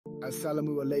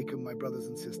Assalamu alaikum, my brothers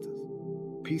and sisters.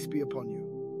 Peace be upon you.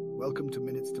 Welcome to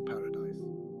Minutes to Paradise.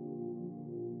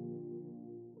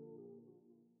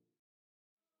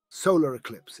 Solar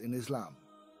eclipse in Islam.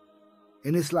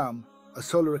 In Islam, a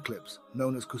solar eclipse,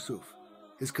 known as Kusuf,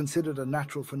 is considered a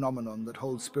natural phenomenon that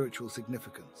holds spiritual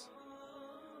significance.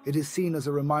 It is seen as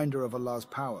a reminder of Allah's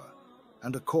power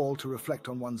and a call to reflect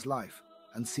on one's life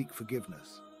and seek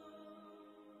forgiveness.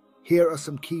 Here are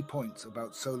some key points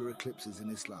about solar eclipses in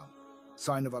Islam.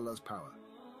 Sign of Allah's power.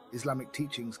 Islamic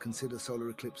teachings consider solar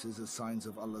eclipses as signs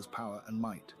of Allah's power and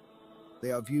might.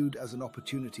 They are viewed as an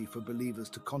opportunity for believers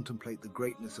to contemplate the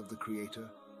greatness of the Creator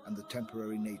and the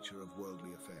temporary nature of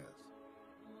worldly affairs.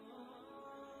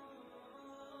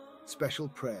 Special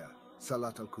prayer,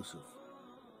 Salat al-Kusuf.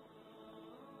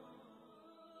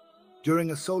 During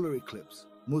a solar eclipse,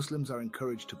 Muslims are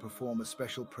encouraged to perform a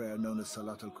special prayer known as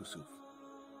Salat al-Kusuf.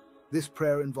 This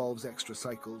prayer involves extra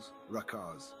cycles,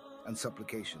 rak'ahs, and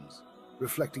supplications,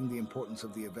 reflecting the importance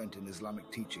of the event in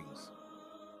Islamic teachings.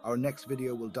 Our next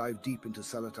video will dive deep into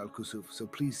Salat al-Kusuf, so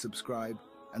please subscribe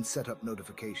and set up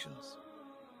notifications.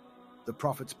 The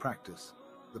Prophet's practice.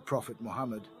 The Prophet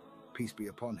Muhammad, peace be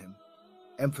upon him,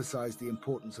 emphasized the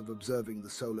importance of observing the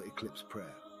solar eclipse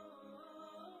prayer.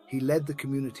 He led the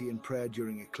community in prayer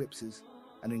during eclipses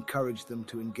and encouraged them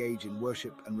to engage in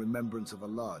worship and remembrance of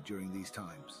Allah during these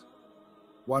times.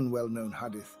 One well-known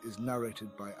hadith is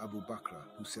narrated by Abu Bakr,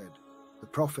 who said, "The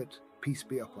Prophet, peace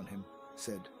be upon him,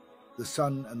 said, 'The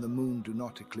sun and the moon do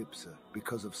not eclipse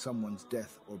because of someone's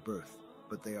death or birth,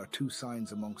 but they are two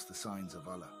signs amongst the signs of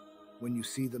Allah. When you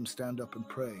see them, stand up and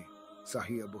pray.'"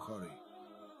 Sahih Bukhari.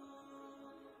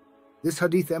 This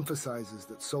hadith emphasizes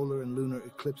that solar and lunar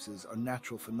eclipses are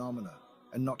natural phenomena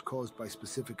and not caused by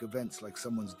specific events like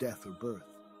someone's death or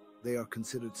birth. They are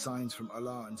considered signs from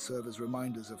Allah and serve as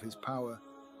reminders of His power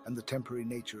and the temporary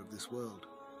nature of this world.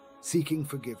 Seeking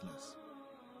forgiveness.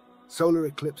 Solar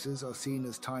eclipses are seen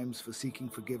as times for seeking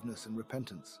forgiveness and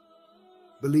repentance.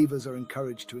 Believers are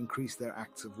encouraged to increase their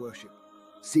acts of worship,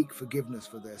 seek forgiveness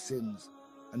for their sins,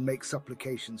 and make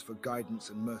supplications for guidance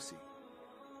and mercy.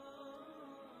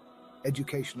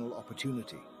 Educational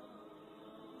opportunity.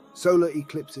 Solar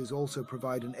eclipses also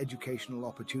provide an educational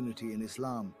opportunity in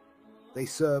Islam. They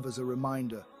serve as a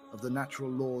reminder of the natural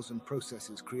laws and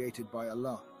processes created by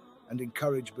Allah and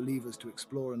encourage believers to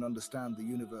explore and understand the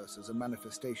universe as a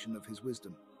manifestation of His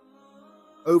wisdom.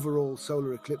 Overall,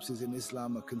 solar eclipses in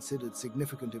Islam are considered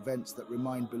significant events that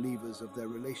remind believers of their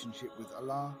relationship with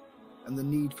Allah and the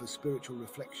need for spiritual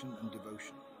reflection and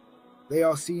devotion. They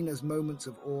are seen as moments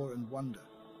of awe and wonder,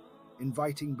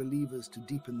 inviting believers to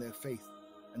deepen their faith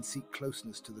and seek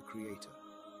closeness to the Creator.